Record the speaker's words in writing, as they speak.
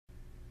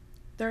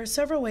There are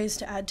several ways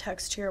to add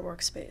text to your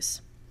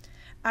workspace.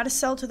 Add a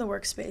cell to the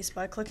workspace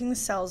by clicking the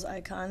cells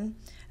icon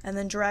and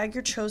then drag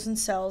your chosen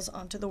cells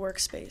onto the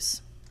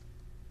workspace.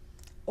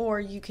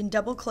 Or you can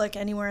double-click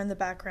anywhere in the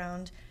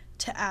background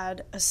to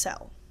add a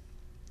cell.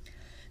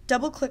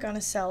 Double-click on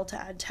a cell to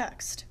add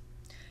text.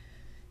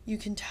 You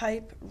can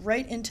type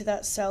right into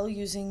that cell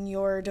using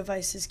your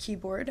device's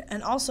keyboard,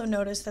 and also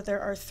notice that there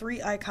are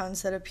 3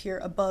 icons that appear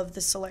above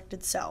the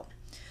selected cell.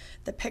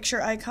 The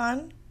picture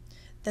icon,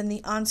 then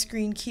the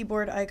on-screen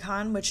keyboard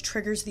icon, which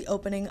triggers the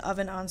opening of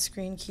an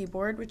on-screen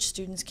keyboard, which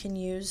students can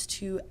use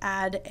to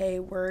add a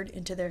word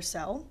into their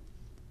cell.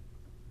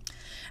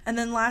 And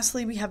then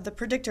lastly, we have the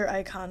predictor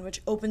icon,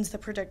 which opens the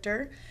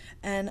predictor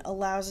and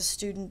allows a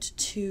student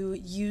to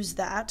use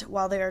that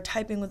while they are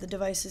typing with the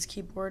device's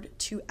keyboard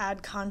to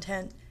add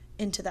content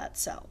into that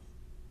cell.